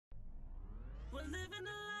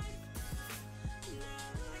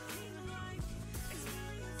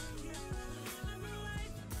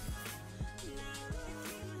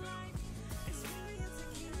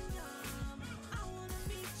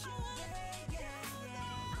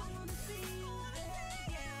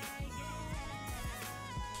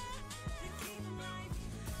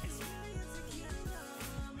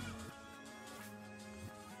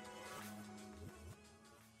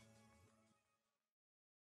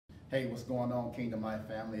Hey, what's going on, Kingdom Life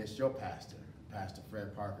family? It's your pastor, Pastor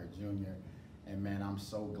Fred Parker Jr. And man, I'm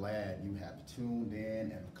so glad you have tuned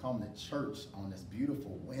in and come to church on this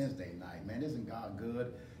beautiful Wednesday night. Man, isn't God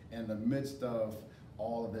good? In the midst of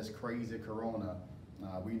all of this crazy corona,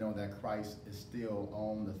 we know that Christ is still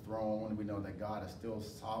on the throne. We know that God is still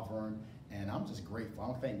sovereign. And I'm just grateful. I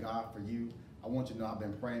want to thank God for you. I want you to know I've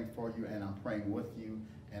been praying for you and I'm praying with you.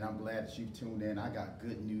 And I'm glad that you tuned in. I got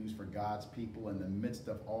good news for God's people in the midst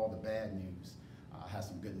of all the bad news. I have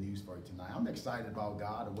some good news for you tonight. I'm excited about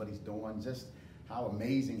God and what he's doing, just how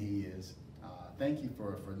amazing he is. Thank you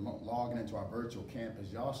for logging into our virtual campus.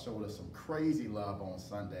 Y'all showed us some crazy love on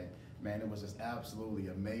Sunday. Man, it was just absolutely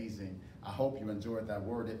amazing. I hope you enjoyed that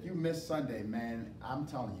word. If you missed Sunday, man, I'm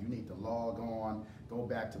telling you, you need to log on, go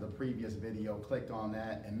back to the previous video, click on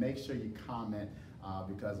that, and make sure you comment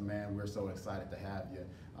because, man, we're so excited to have you.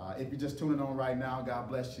 If you're just tuning on right now, God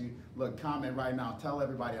bless you. Look, comment right now. Tell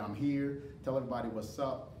everybody I'm here. Tell everybody what's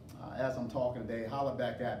up. As I'm talking today, holler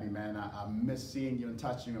back at me, man. I miss seeing you and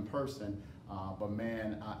touching you in person. But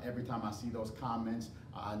man, every time I see those comments,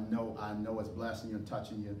 I know it's blessing you and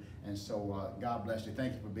touching you. And so God bless you.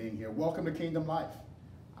 Thank you for being here. Welcome to Kingdom Life.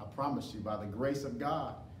 I promise you, by the grace of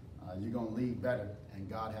God, you're going to leave better. And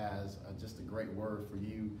God has just a great word for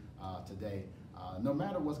you today. No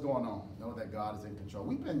matter what's going on, know that God is in control.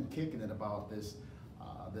 We've been kicking it about this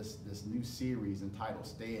new series entitled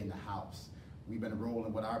Stay in the House. We've been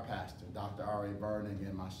rolling with our pastor, Dr. R.A. Vernon,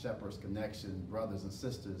 and my Shepherd's Connection brothers and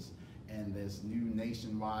sisters in this new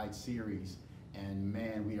nationwide series. And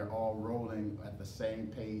man, we are all rolling at the same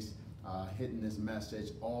pace, hitting this message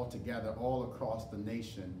all together, all across the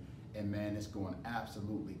nation. And man, it's going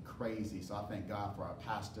absolutely crazy. So I thank God for our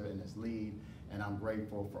pastor and his lead. And I'm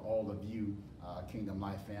grateful for all of you, Kingdom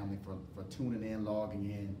Life family, for tuning in, logging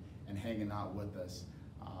in, and hanging out with us.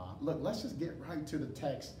 Look, let's just get right to the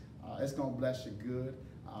text. It's going to bless you good.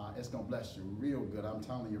 It's going to bless you real good. I'm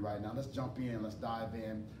telling you right now. Let's jump in. Let's dive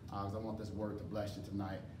in because I want this word to bless you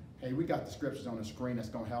tonight. Hey, we got the scriptures on the screen that's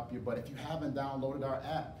going to help you. But if you haven't downloaded our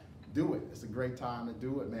app, do it. It's a great time to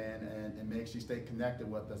do it, man. And make sure you stay connected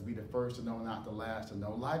with us. Be the first to know, not the last to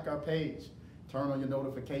know. Like our page. Turn on your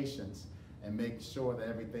notifications. And make sure that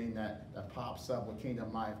everything that pops up with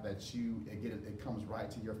Kingdom Life, that it comes right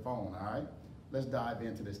to your phone, all right? Let's dive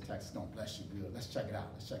into this text. It's going to bless you good. Let's check it out.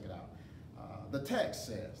 Let's check it out. The text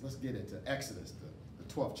says, let's get into Exodus, the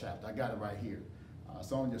 12th chapter. I got it right here.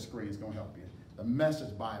 It's on your screen. It's going to help you. The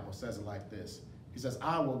Message Bible says it like this. He says,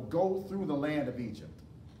 I will go through the land of Egypt.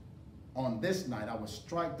 On this night, I will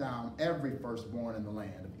strike down every firstborn in the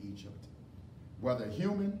land of Egypt, whether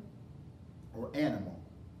human or animal,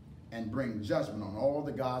 and bring judgment on all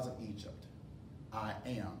the gods of Egypt. I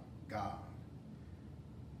am God.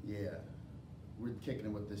 Yeah, we're kicking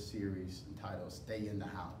it with this series entitled Stay in the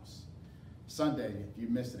House. Sunday, if you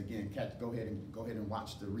missed it again, go ahead and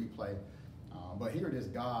watch the replay. But here it is.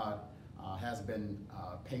 God has been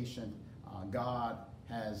patient. God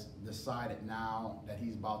has decided now that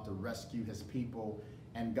he's about to rescue his people.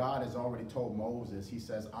 And God has already told Moses, he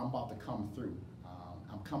says, I'm about to come through.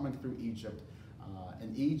 I'm coming through Egypt.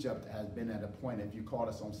 And Egypt has been at a point, if you caught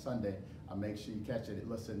us on Sunday, make sure you catch it.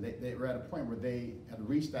 Listen, they were at a point where they had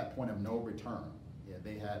reached that point of no return. Yeah,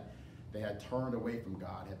 they had turned away from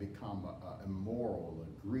God, had become a immoral,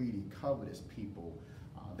 a greedy, covetous people.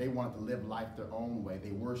 They wanted to live life their own way.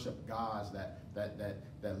 They worshiped gods that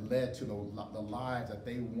led to the lives that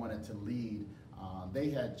they wanted to lead.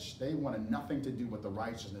 They wanted nothing to do with the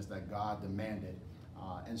righteousness that God demanded.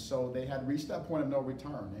 And so they had reached that point of no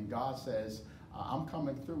return. And God says, I'm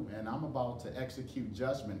coming through and I'm about to execute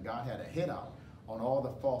judgment. God had a hit out on all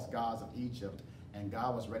the false gods of Egypt. And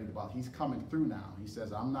God was ready he's coming through now. He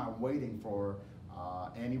says, I'm not waiting for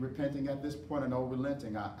any repenting at this point or no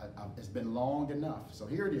relenting. It's been long enough. So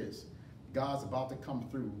here it is. God's about to come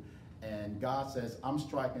through. And God says, I'm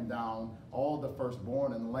striking down all the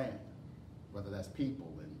firstborn in the land, whether that's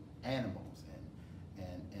people and animals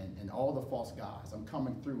and all the false gods. I'm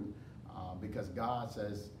coming through because God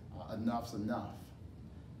says enough's enough.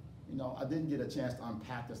 You know, I didn't get a chance to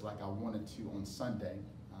unpack this like I wanted to on Sunday,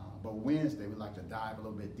 but Wednesday we'd like to dive a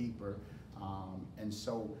little bit deeper. And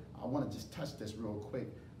so I want to just touch this real quick.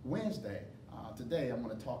 Wednesday, today I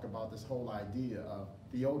want to talk about this whole idea of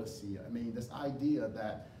theodicy. I mean, this idea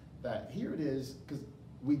that here it is, because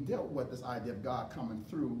we dealt with this idea of God coming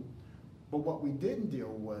through, but what we didn't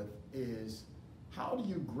deal with is how do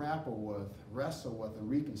you grapple with, wrestle with, and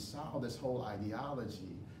reconcile this whole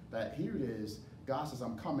ideology that here it is, God says,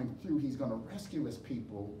 I'm coming through, he's going to rescue his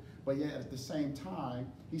people, but yet at the same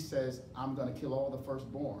time, he says, I'm going to kill all the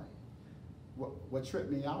firstborn. What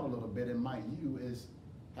tripped me out a little bit, and might you, is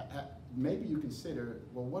maybe you consider,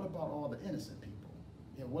 well, what about all the innocent people?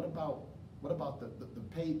 Yeah, what about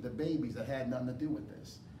the babies that had nothing to do with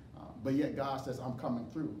this? But yet God says, I'm coming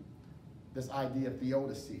through. This idea of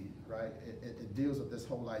theodicy, right? It deals with this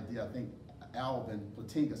whole idea. I think Alvin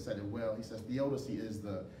Platinga said it well. He says theodicy is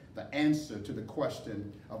the answer to the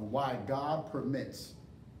question of why God permits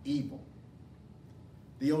evil.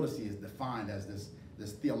 Theodicy is defined as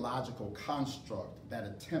this theological construct that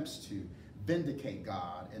attempts to vindicate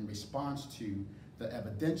God in response to the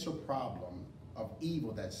evidential problem of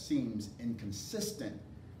evil that seems inconsistent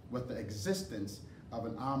with the existence of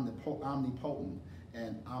an omnipotent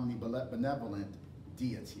and omnibenevolent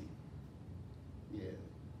deity. Yeah,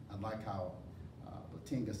 I like how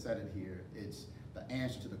Platinga said it here. It's the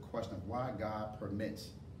answer to the question of why God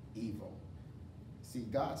permits evil. See,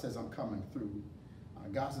 God says, I'm coming through.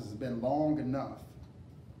 God says, it's been long enough.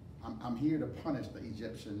 I'm here to punish the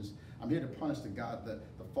Egyptians. I'm here to punish the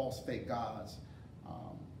false fake gods.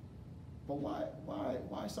 But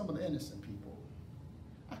why some of the innocent people?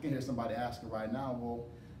 I can hear somebody asking right now, well,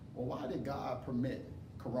 why did God permit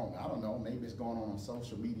Corona? I don't know, maybe it's going on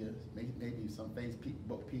social media. Maybe some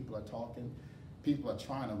Facebook people are talking. People are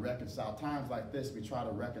trying to reconcile. Times like this, we try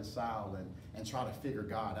to reconcile and try to figure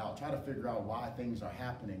God out, try to figure out why things are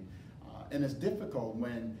happening. And it's difficult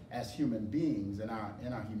when, as human beings, in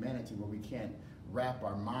our humanity, where we can't wrap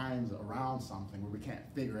our minds around something, where we can't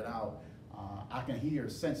figure it out. I can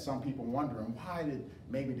sense some people wondering, why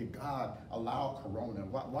did God allow Corona?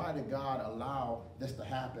 Why did God allow this to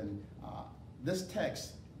happen? This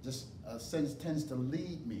text just tends to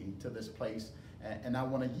lead me to this place, and I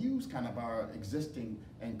want to use kind of our existing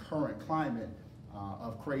and current climate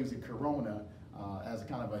of crazy Corona as a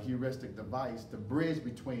kind of a heuristic device to bridge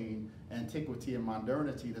between antiquity and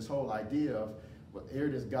modernity. This whole idea of, well, here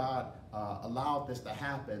it is, God allowed this to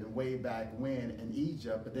happen way back when in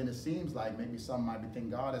Egypt, but then it seems like maybe some might be thinking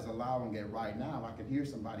God is allowing it right now. I can hear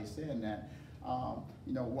somebody saying that.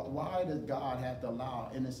 Why does God have to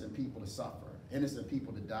allow innocent people to suffer, innocent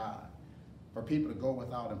people to die, for people to go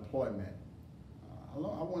without employment? I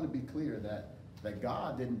want to be clear that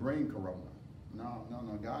God didn't bring Corona. No,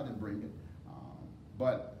 God didn't bring it.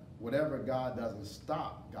 But whatever God doesn't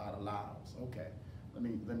stop, God allows. Okay. Let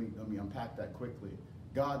me unpack that quickly.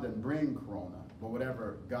 God didn't bring Corona, but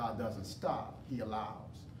whatever God doesn't stop, He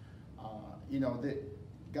allows.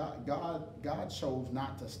 God chose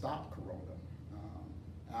not to stop Corona.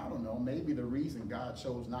 I don't know. Maybe the reason God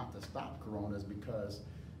chose not to stop Corona is because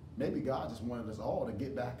maybe God just wanted us all to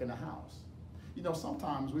get back in the house.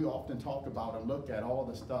 Sometimes we often talk about and look at all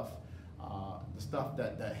the stuff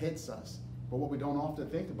that hits us, but what we don't often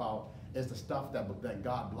think about is the stuff that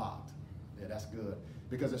God blocked. Yeah, that's good.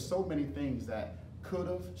 Because there's so many things that could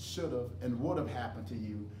have, should have, and would have happened to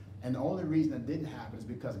you, and the only reason it didn't happen is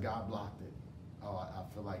because God blocked it. Oh,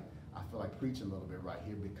 I feel like preaching a little bit right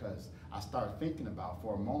here, because I started thinking about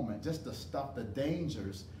for a moment just the stuff, the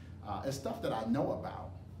dangers, it's stuff that I know about.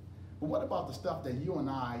 But what about the stuff that you and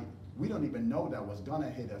we don't even know that was gonna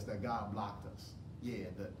hit us, that God blocked us? Yeah,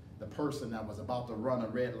 the person that was about to run a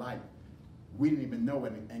red light, we didn't even know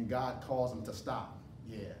it, and God caused them to stop.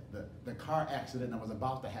 Yeah, the car accident that was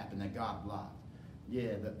about to happen that God blocked.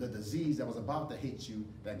 Yeah, the disease that was about to hit you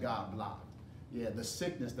that God blocked. Yeah, the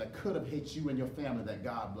sickness that could have hit you and your family that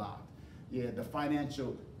God blocked. Yeah, the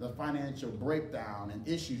financial breakdown and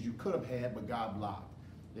issues you could have had but God blocked.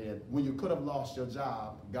 Yeah, when you could have lost your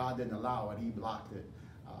job, God didn't allow it, He blocked it.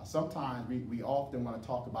 Sometimes we often want to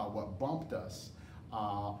talk about what bumped us,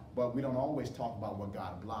 but we don't always talk about what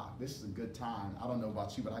God blocked. This is a good time. I don't know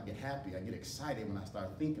about you, but I get happy, I get excited when I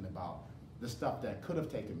start thinking about the stuff that could have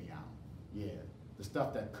taken me out. Yeah, the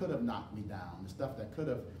stuff that could have knocked me down, the stuff that could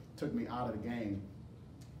have took me out of the game.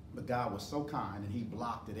 But God was so kind and He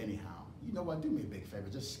blocked it anyhow. You know what? Do me a big favor.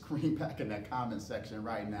 Just scream back in that comment section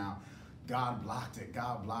right now, God blocked it,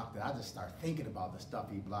 God blocked it. I just start thinking about the stuff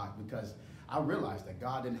He blocked, because I realized that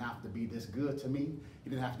God didn't have to be this good to me. He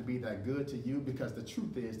didn't have to be that good to you, because the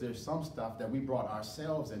truth is there's some stuff that we brought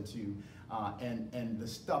ourselves into, and the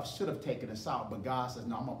stuff should have taken us out, but God says,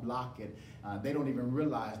 no, I'm gonna block it. They don't even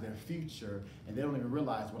realize their future, and they don't even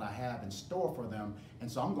realize what I have in store for them,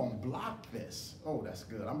 and so I'm gonna block this. Oh, that's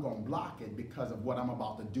good. I'm gonna block it because of what I'm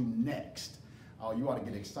about to do next. Oh, you ought to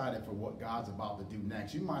get excited for what God's about to do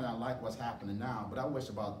next. You might not like what's happening now, but I wish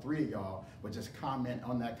about 3 of y'all would just comment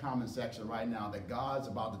on that comment section right now that God's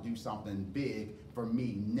about to do something big for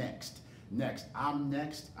me next. next. I'm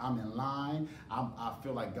in line. I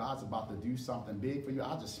feel like God's about to do something big for you.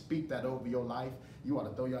 I just speak that over your life. You ought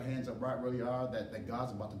to throw your hands up right where you are, that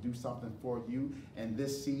God's about to do something for you in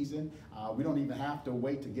this season. We don't even have to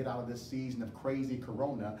wait to get out of this season of crazy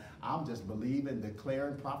corona. I'm just believing,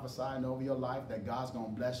 declaring, prophesying over your life that God's going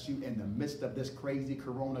to bless you in the midst of this crazy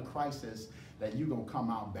corona crisis, that you're going to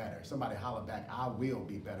come out better. Somebody holler back, I will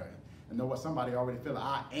be better. You know what? Somebody already feel it.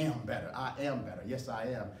 I am better. I am better. Yes, I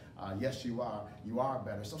am. Yes, you are. You are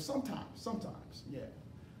better. So sometimes, yeah.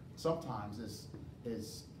 Sometimes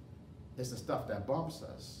it's the stuff that bumps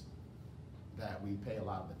us that we pay a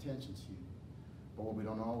lot of attention to. But what we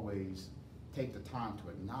don't always take the time to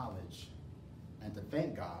acknowledge and to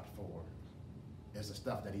thank God for is the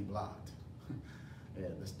stuff that he blocked. Yeah,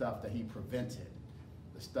 the stuff that he prevented.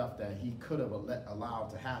 The stuff that he could have allowed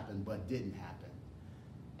to happen but didn't happen.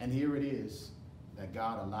 And here it is that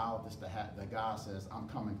God allowed this to happen, that God says, I'm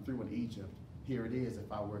coming through in Egypt. Here it is,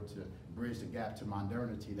 if I were to bridge the gap to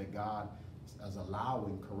modernity, that God is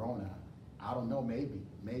allowing corona. I don't know,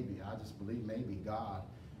 maybe, I just believe maybe God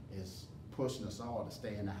is pushing us all to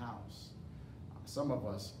stay in the house. Some of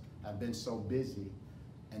us have been so busy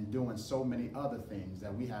and doing so many other things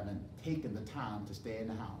that we haven't taken the time to stay in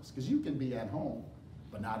the house. Because you can be at home,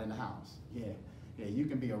 but not in the house. Yeah, you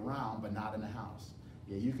can be around, but not in the house.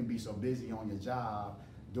 Yeah, you can be so busy on your job,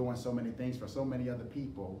 doing so many things for so many other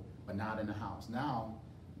people, but not in the house. Now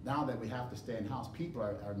that we have to stay in the house, people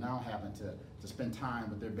are now having to spend time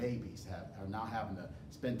with their babies, are now having to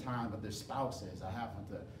spend time with their spouses, are having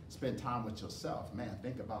to spend time with yourself. Man,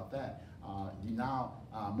 think about that.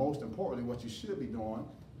 Most importantly, what you should be doing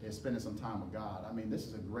is spending some time with God. I mean, this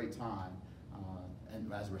is a great time,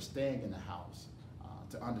 and as we're staying in the house,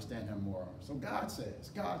 to understand him more. So God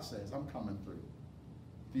says, I'm coming through.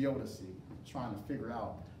 Theodicy, trying to figure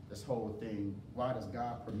out this whole thing. Why does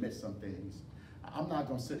God permit some things? I'm not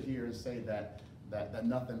going to sit here and say that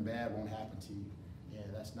nothing bad won't happen to you. Yeah,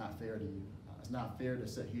 that's not fair to you. It's not fair to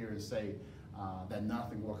sit here and say that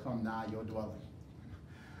nothing will come nigh your dwelling.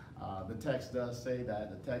 The text does say that.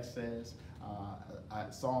 The text says,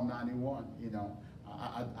 Psalm 91,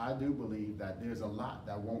 I do believe that there's a lot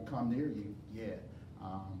that won't come near you,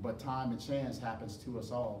 but time and chance happens to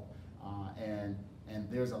us all. And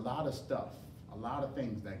there's a lot of stuff, a lot of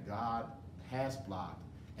things that God has blocked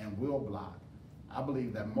and will block. I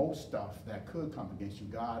believe that most stuff that could come against you,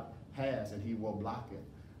 God has and he will block it.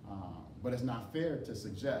 But it's not fair to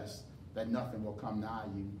suggest that nothing will come nigh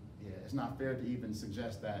you. Yeah, it's not fair to even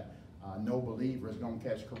suggest that no believer is going to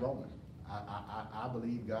catch corona. I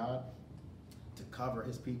believe God to cover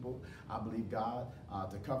his people. I believe God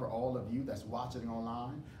to cover all of you that's watching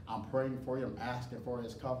online. I'm praying for you. I'm asking for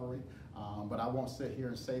his covering. But I won't sit here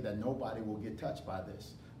and say that nobody will get touched by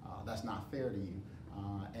this. That's not fair to you.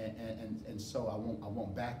 And so I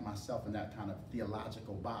won't back myself in that kind of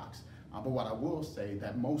theological box. But what I will say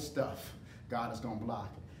that most stuff God is going to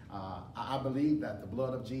block. I believe that the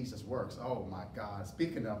blood of Jesus works. Oh my God.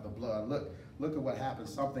 Speaking of the blood, look at what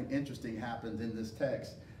happens. Something interesting happens in this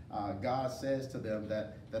text. God says to them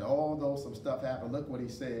that although some stuff happened, look what he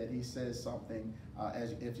said. He says something,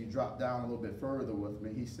 if you drop down a little bit further with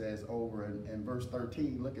me, he says over in verse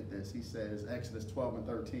 13, look at this. He says, Exodus 12 and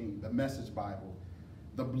 13, the Message Bible,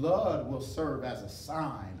 the blood will serve as a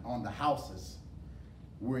sign on the houses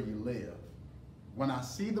where you live. When I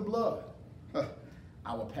see the blood,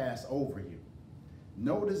 I will pass over you.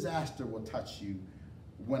 No disaster will touch you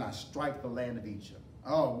when I strike the land of Egypt.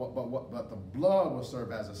 But the blood will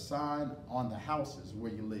serve as a sign on the houses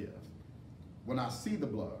where you live. When I see the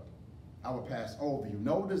blood, I will pass over you.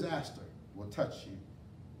 No disaster will touch you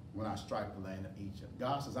when I strike the land of Egypt.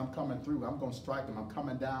 God says, I'm coming through. I'm going to strike them. I'm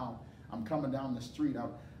coming down. I'm coming down the street.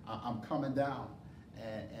 I'm coming down.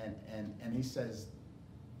 And he says,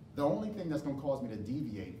 the only thing that's going to cause me to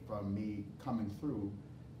deviate from me coming through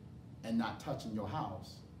and not touching your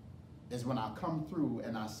house is when I come through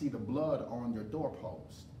and I see the blood on your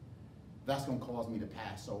doorpost. That's going to cause me to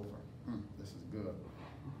pass over. This is good.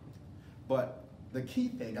 But the key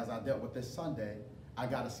thing, as I dealt with this Sunday, I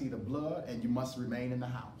got to see the blood and you must remain in the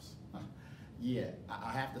house. Yeah,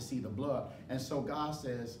 I have to see the blood. And so God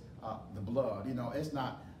says, the blood, it's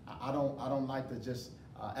not, I don't like to just,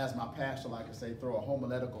 as my pastor like to say, throw a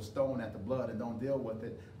homiletical stone at the blood and don't deal with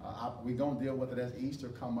it. We're going to deal with it as Easter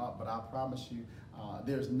come up, but I promise you,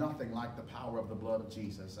 there's nothing like the power of the blood of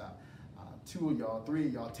Jesus. 2 of y'all, 3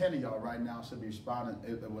 of y'all, 10 of y'all right now should be responding.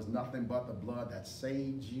 It was nothing but the blood that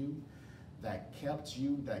saved you, that kept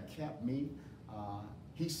you, that kept me.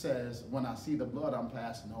 He says, when I see the blood, I'm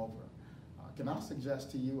passing over. Can I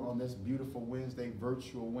suggest to you on this beautiful Wednesday,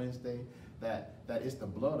 virtual Wednesday, that it's the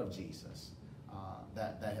blood of Jesus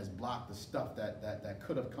that has blocked the stuff that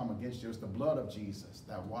could have come against you. It's the blood of Jesus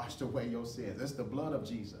that washed away your sins. It's the blood of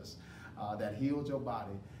Jesus that healed your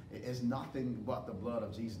body. It's nothing but the blood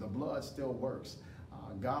of Jesus. The blood still works.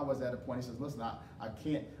 God was at a point, he says, listen,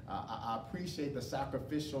 I appreciate the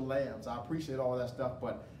sacrificial lambs. I appreciate all that stuff,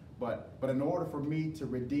 but in order for me to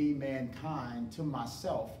redeem mankind to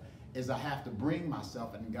myself, is I have to bring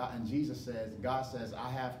myself, and God says, I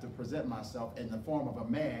have to present myself in the form of a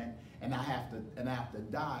man, and I have to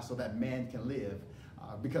die so that man can live.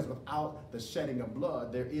 Because without the shedding of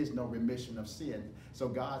blood, there is no remission of sin. So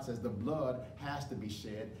God says the blood has to be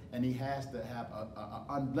shed, and he has to have an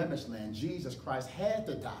unblemished land. Jesus Christ had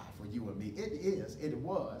to die for you and me. It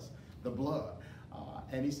was the blood.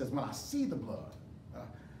 And he says, when I see the blood,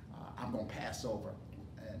 I'm going to pass over.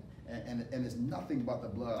 And it's nothing but the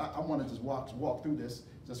blood. I want to just walk through this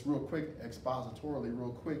just real quick, expositorily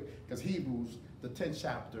real quick, because Hebrews, the 10th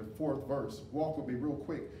chapter, 4th verse. Walk with me real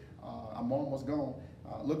quick. I'm almost gone.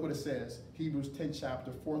 Look what it says. Hebrews 10th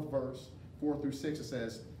chapter, 4th verse, 4 through 6. It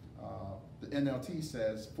says, the NLT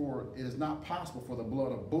says, for it is not possible for the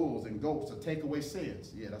blood of bulls and goats to take away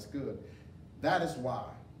sins. Yeah, that's good. That is why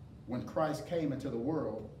when Christ came into the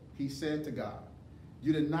world, he said to God,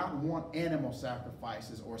 you did not want animal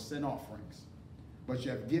sacrifices or sin offerings, but you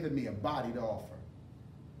have given me a body to offer.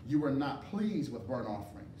 You were not pleased with burnt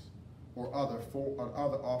offerings or other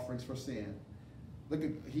offerings for sin. Look at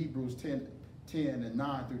Hebrews 10 and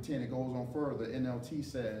 9 through 10. It goes on further. NLT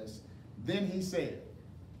says, then he said,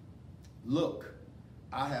 look,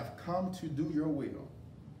 I have come to do your will.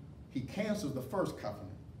 He cancels the first covenant.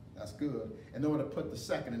 That's good. In order to put the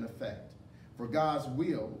second in effect. For God's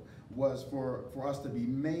will was for us to be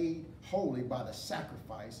made holy by the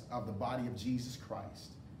sacrifice of the body of Jesus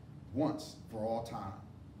Christ once for all time.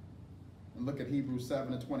 And look at Hebrews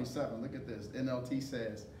 7 and 27. Look at this. NLT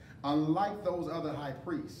says, unlike those other high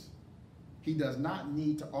priests, he does not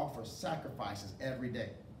need to offer sacrifices every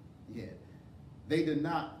day. Yeah. They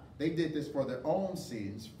did this for their own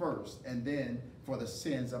sins first and then for the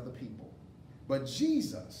sins of the people. But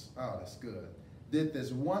Jesus, oh, that's good, did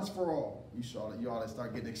this once for all. You ought to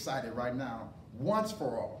start getting excited right now. Once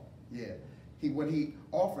for all. Yeah. When he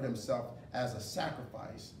offered himself as a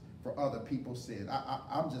sacrifice for other people's sin.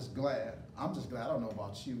 I'm just glad. I don't know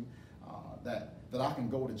about you, that I can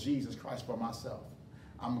go to Jesus Christ for myself.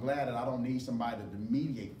 I'm glad that I don't need somebody to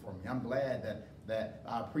mediate for me. I'm glad that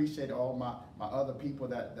I appreciate all my other people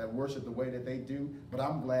that worship the way that they do, but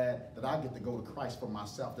I'm glad that I get to go to Christ for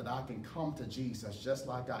myself, that I can come to Jesus just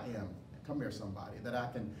like I am. Come here, somebody. That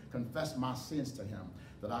I can confess my sins to him,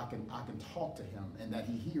 that I can talk to him, and that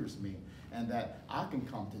he hears me, and that I can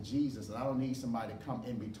come to Jesus, and I don't need somebody to come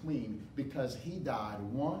in between, because he died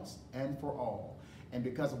once and for all. And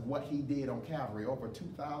because of what he did on Calvary over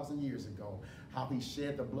 2,000 years ago, how he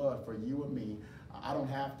shed the blood for you and me, I don't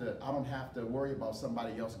have to worry about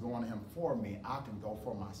somebody else going to him for me. I can go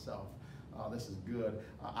for myself. This is good.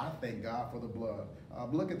 I thank God for the blood.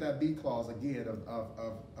 Look at that B clause again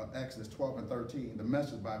of Exodus 12 and 13. The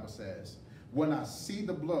Message Bible says, when I see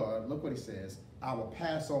the blood, look what he says, I will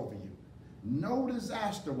pass over you. No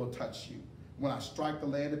disaster will touch you when I strike the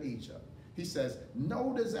land of Egypt. He says,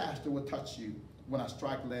 no disaster will touch you when I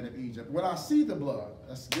strike the land of Egypt. When I see the blood,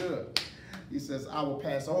 that's good. He says, I will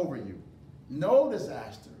pass over you. No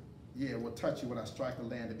disaster, will touch you when I strike the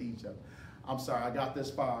land of Egypt. I'm sorry, I got this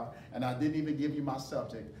far, and I didn't even give you my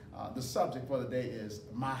subject. The subject for the day is,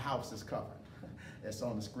 my house is covered. It's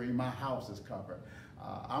on the screen, my house is covered.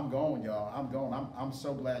 I'm going, y'all, I'm going. I'm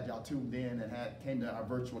so glad y'all tuned in and came to our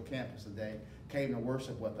virtual campus today, came to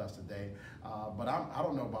worship with us today. But I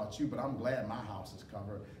don't know about you, but I'm glad my house is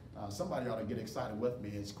covered. Somebody ought to get excited with me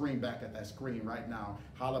and scream back at that screen right now.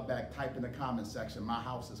 Holler back, type in the comment section, my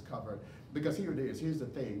house is covered. Because here it is, here's the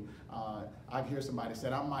thing. I hear somebody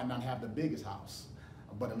say, I might not have the biggest house,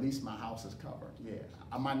 but at least my house is covered. Yeah,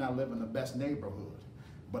 I might not live in the best neighborhood,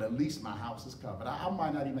 but at least my house is covered. I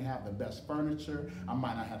might not even have the best furniture. I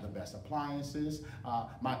might not have the best appliances.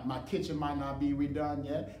 My kitchen might not be redone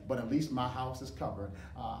yet, but at least my house is covered.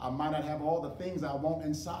 I might not have all the things I want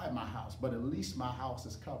inside my house, but at least my house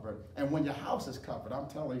is covered. And when your house is covered, I'm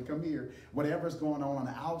telling you, come here, whatever's going on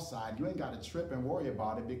the outside, you ain't got to trip and worry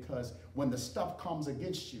about it, because when the stuff comes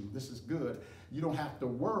against you, this is good, you don't have to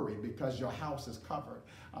worry because your house is covered.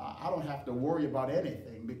 I don't have to worry about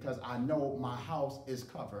anything because I know my house is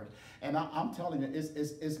covered. covered. And I'm telling you,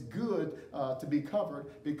 it's good to be covered,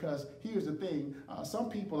 because here's the thing. Some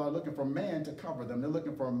people are looking for man to cover them. They're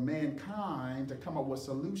looking for mankind to come up with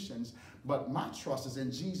solutions. But my trust is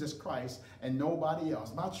in Jesus Christ and nobody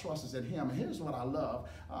else. My trust is in him. And here's what I love.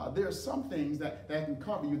 There's some things that can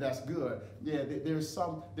cover you that's good. Yeah, there's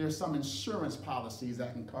some insurance policies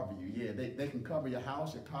that can cover you. Yeah, they can cover your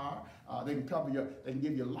house, your car. They can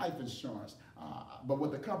give you life insurance. But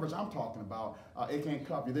with the coverage I'm talking about, it can't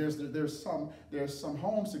cover you. There's some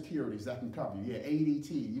home securities that can cover you. Yeah,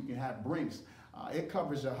 ADT. You can have Brinks. It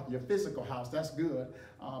covers your physical house. That's good.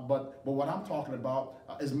 But what I'm talking about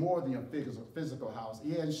is more than your physical house.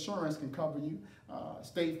 Yeah, insurance can cover you.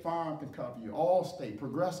 State Farm can cover you. Allstate,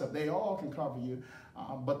 Progressive, they all can cover you.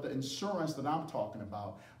 But the insurance that I'm talking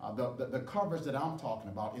about, the coverage that I'm talking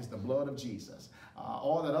about is the blood of Jesus.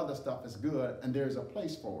 All that other stuff is good, and there's a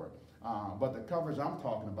place for it. But the coverage I'm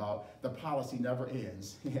talking about, the policy never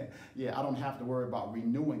ends. Yeah, I don't have to worry about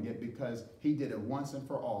renewing it, because he did it once and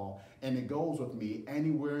for all. And it goes with me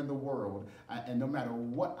anywhere in the world. And no matter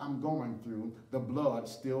what I'm going through, the blood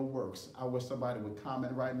still works. I wish somebody would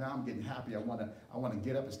comment right now. I'm getting happy. I want to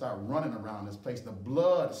get up and start running around this place. The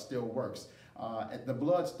blood still works. The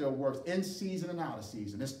blood still works in season and out of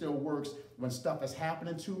season. It still works when stuff is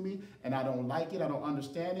happening to me and I don't like it, I don't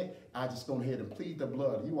understand it. I just go ahead and plead the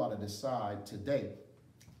blood. You ought to decide today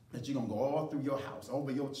that you're going to go all through your house,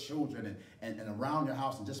 over your children, and around your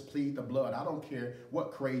house, and just plead the blood. I don't care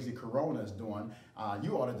what crazy Corona is doing.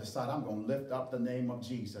 You ought to decide, I'm going to lift up the name of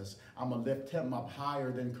Jesus. I'm going to lift him up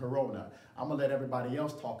higher than Corona. I'm going to let everybody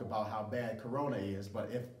else talk about how bad Corona is. But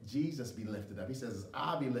if Jesus be lifted up, he says,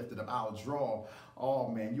 I'll be lifted up, I'll draw. Oh,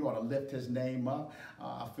 man, you ought to lift his name up.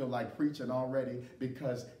 I feel like preaching already,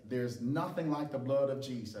 because there's nothing like the blood of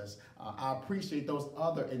Jesus. I appreciate those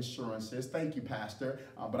other insurances. Thank you, Pastor.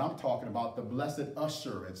 But I'm talking about the blessed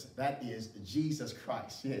assurance. That is Jesus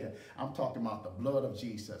Christ. Yeah, I'm talking about the blood of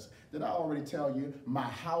Jesus. Did I already tell you my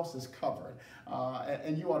house is covered?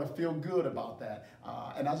 And you ought to feel good about that.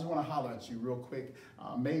 And I just want to holler at you real quick.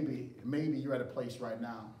 Maybe you're at a place right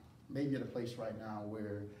now. Maybe you're at a place right now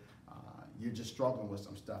where you're just struggling with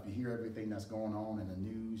some stuff. You hear everything that's going on in the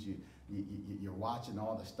news. You're watching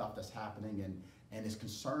all the stuff that's happening, and it's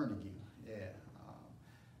concerning you. Yeah,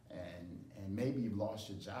 and maybe you've lost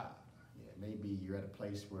your job. Yeah, maybe you're at a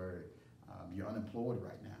place where you're unemployed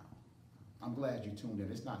right now. I'm glad you tuned in.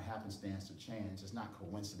 It's not happenstance or chance. It's not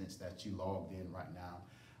coincidence that you logged in right now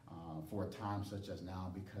for a time such as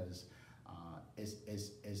now, because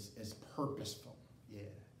it's purposeful. Yeah.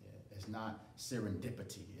 It's not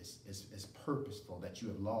serendipity. It's purposeful that you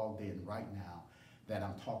have logged in right now, that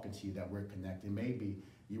I'm talking to you, that we're connected. Maybe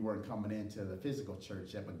you weren't coming into the physical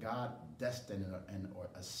church yet, but God destined or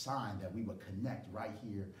assigned that we would connect right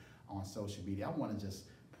here on social media. I want to just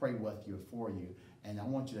pray with you, for you, and I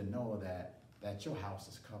want you to know that your house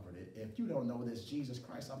is covered. If you don't know this Jesus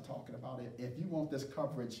Christ I'm talking about, if you want this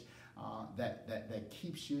coverage that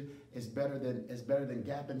keeps you, it's better than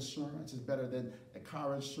gap insurance, it's better than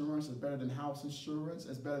car insurance, it's better than house insurance,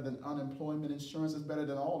 it's better than unemployment insurance, it's better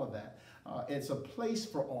than all of that. It's a place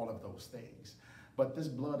for all of those things. But this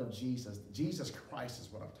blood of Jesus Christ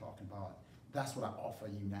is what I'm talking about. That's what I offer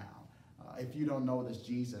you now. If you don't know this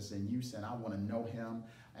Jesus and you said, I want to know him,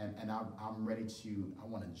 and I'm ready to, I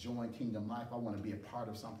want to join Kingdom Life, I want to be a part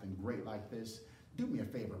of something great like this, do me a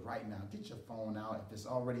favor right now. Get your phone out. If it's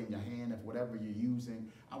already in your hand, if whatever you're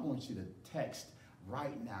using, I want you to text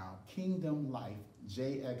right now, Kingdom Life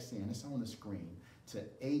JXN. It's on the screen, to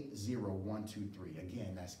 80123.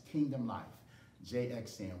 Again, that's Kingdom Life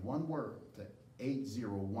JXN. One word, to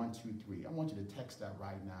 80123. I want you to text that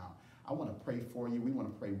right now. I want to pray for you. We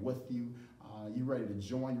want to pray with you. You ready to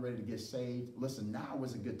join? You ready to get saved? Listen, now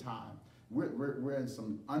is a good time. We're in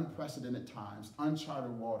some unprecedented times,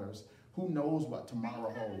 uncharted waters. Who knows what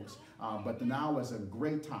tomorrow holds? But now is a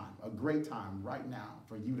great time right now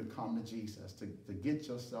for you to come to Jesus, to get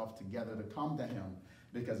yourself together, to come to him,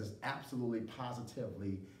 because it's absolutely,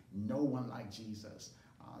 positively no one like Jesus.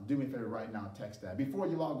 Do me a favor right now, text that. Before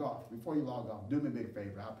you log off, do me a big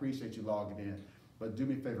favor. I appreciate you logging in, but do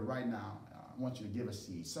me a favor right now. I want you to give a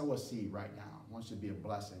seed, sow a seed right now. I want you to be a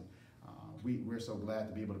blessing. We're so glad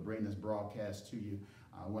to be able to bring this broadcast to you.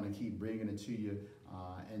 I want to keep bringing it to you.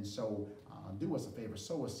 And so do us a favor,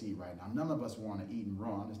 sow a seed right now. None of us want to eat and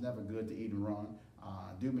run. It's never good to eat and run.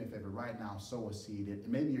 Do me a favor right now, sow a seed.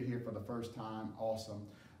 Maybe you're here for the first time. Awesome.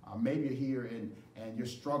 Maybe you're here and you're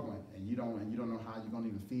struggling and you don't know how you're going to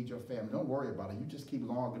even feed your family. Don't worry about it. You just keep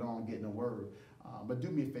logging on, getting the word. But do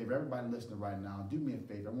me a favor, everybody listening right now, do me a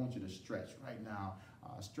favor. I want you to stretch right now.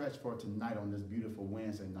 Stretch for tonight on this beautiful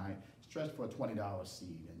Wednesday night. Stretch for a $20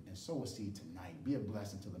 seed and sow a seed tonight. Be a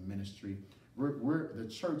blessing to the ministry. The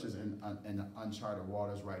church is in uncharted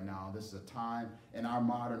waters right now. This is a time in our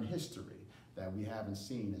modern history that we haven't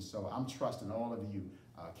seen. And so I'm trusting all of you,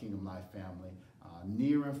 Kingdom Life family,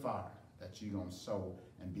 near and far, that you're going to sow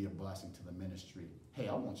and be a blessing to the ministry. Hey,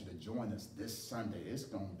 I want you to join us this Sunday. It's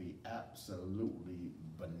going to be absolutely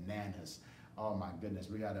bananas. Oh my goodness,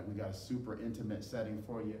 we got a super intimate setting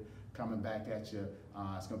for you coming back at you.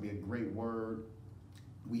 It's going to be a great word.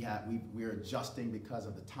 We're adjusting because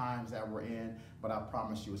of the times that we're in, but I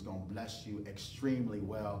promise you it's going to bless you extremely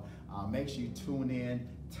well. Make sure you tune in,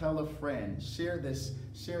 tell a friend, share this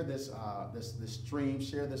stream,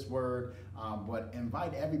 share this word, but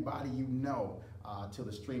invite everybody you know to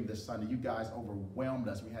the stream this Sunday. You guys overwhelmed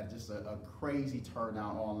us. We had just a crazy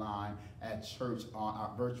turnout online at church on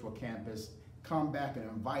our virtual campus. Come back and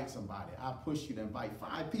invite somebody. I push you to invite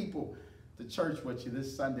 5 people to church with you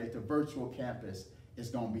this Sunday to virtual campus.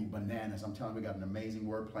 It's going to be bananas. I'm telling you, we got an amazing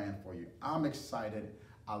word planned for you. I'm excited.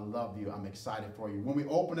 I love you. I'm excited for you. When we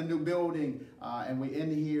open a new building and we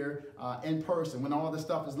in here in person, when all this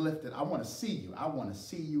stuff is lifted, I want to see you. I want to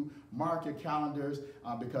see you. Mark your calendars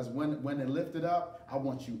because when they lift it up, I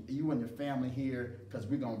want you and your family here because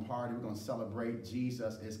we're going to party. We're going to celebrate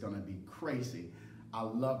Jesus. It's going to be crazy. I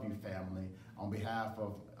love you, family. On behalf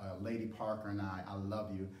of Lady Parker and I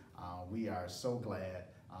love you. We are so glad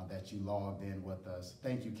that you logged in with us.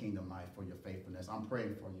 Thank you, Kingdom Life, for your faithfulness. I'm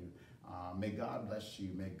praying for you. May God bless you.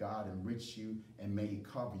 May God enrich you, and may he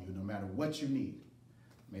cover you no matter what you need.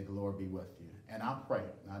 May the Lord be with you. And I pray,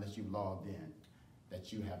 now that you've logged in,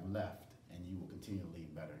 that you have left and you will continue to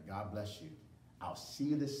lead better. God bless you. I'll see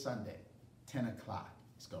you this Sunday, 10 o'clock.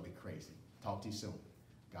 It's going to be crazy. Talk to you soon.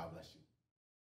 God bless you.